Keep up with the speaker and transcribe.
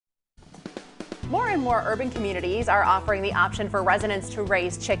More and more urban communities are offering the option for residents to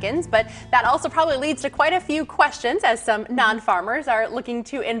raise chickens, but that also probably leads to quite a few questions as some non-farmers are looking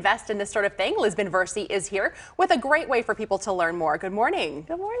to invest in this sort of thing. Lisbon Versi is here with a great way for people to learn more. Good morning.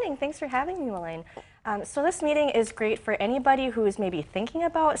 Good morning. Thanks for having me, Elaine. So this meeting is great for anybody who is maybe thinking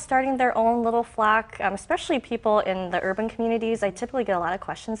about starting their own little flock, especially people in the urban communities. I typically get a lot of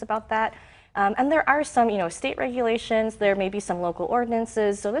questions about that. And there are some, state regulations, there may be some local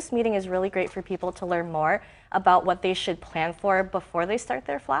ordinances. So this meeting is really great for people to learn more about what they should plan for before they start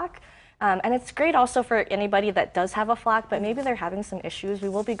their flock. And it's great also for anybody that does have a flock, but maybe they're having some issues. We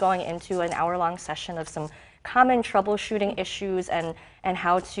will be going into an hour-long session of some common troubleshooting issues and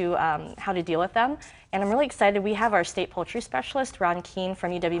how to deal with them. And I'm really excited. We have our state poultry specialist, Ron Keene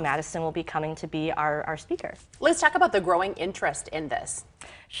from UW-Madison, will be coming to be our speaker. Let's talk about the growing interest in this.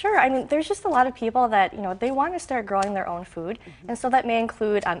 Sure. I mean, there's just a lot of people that, they want to start growing their own food. And so that may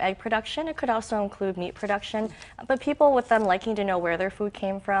include egg production. It could also include meat production. But people with them liking to know where their food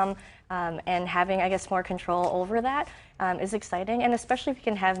came from and having, I guess, more control over that is exciting. And especially if you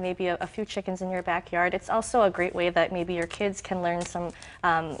can have maybe a few chickens in your backyard, it's also a great way that maybe your kids can learn some,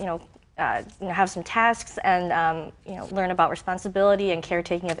 have some tasks and learn about responsibility and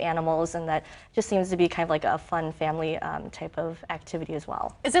caretaking of animals, and that just seems to be kind of like a fun family type of activity as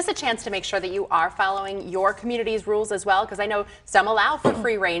well. Is this a chance to make sure that you are following your community's rules as well? Because I know some allow for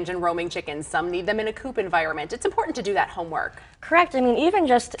free range and roaming chickens, some need them in a coop environment. It's important to do that homework. Correct. I mean, even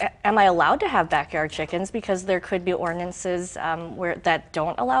just, am I allowed to have backyard chickens? Because there could be ordinances that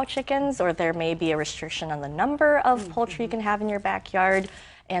don't allow chickens, or there may be a restriction on the number of poultry you can have in your backyard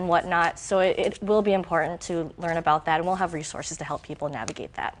and whatnot. So it will be important to learn about that, and we'll have resources to help people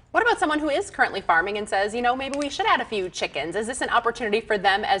navigate that. What about someone who is currently farming and says, maybe we should add a few chickens? Is this an opportunity for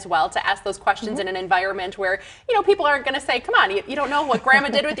them as well to ask those questions in an environment where, people aren't going to say, come on, you don't know what grandma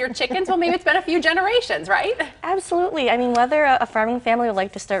did with your chickens? Well, maybe it's been a few generations, right? Absolutely. I mean, whether a farming family would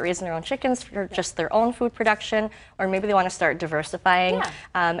like to start raising their own chickens for just their own food production, or maybe they want to start diversifying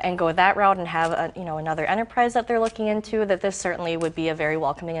and go that route and have another enterprise that they're looking into, that this certainly would be a very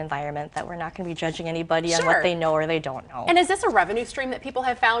welcoming environment, that we're not going to be judging anybody on what they know or they don't know. And is this a revenue stream that people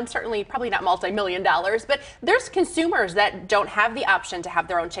have found? Certainly probably not multi-million dollars, but there's consumers that don't have the option to have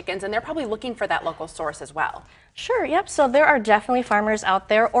their own chickens, and they're probably looking for that local source as well. Sure, yep. So there are definitely farmers out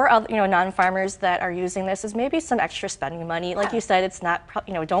there, or non-farmers, that are using this as maybe some extra spending money. Like you said, it's not,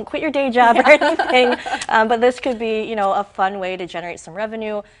 don't quit your day job or anything, but this could be, a fun way to generate some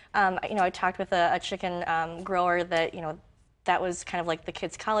revenue. I talked with a chicken grower that, that was kind of like the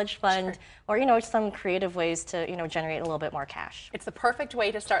kids' college fund, or some creative ways to generate a little bit more cash. It's the perfect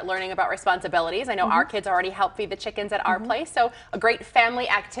way to start learning about responsibilities. I know our kids already help feed the chickens at our place, so a great family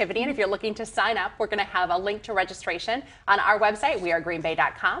activity. And if you're looking to sign up, we're going to have a link to registration on our website,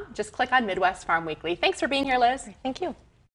 wearegreenbay.com. Just click on Midwest Farm Weekly. Thanks for being here, Liz. Thank you.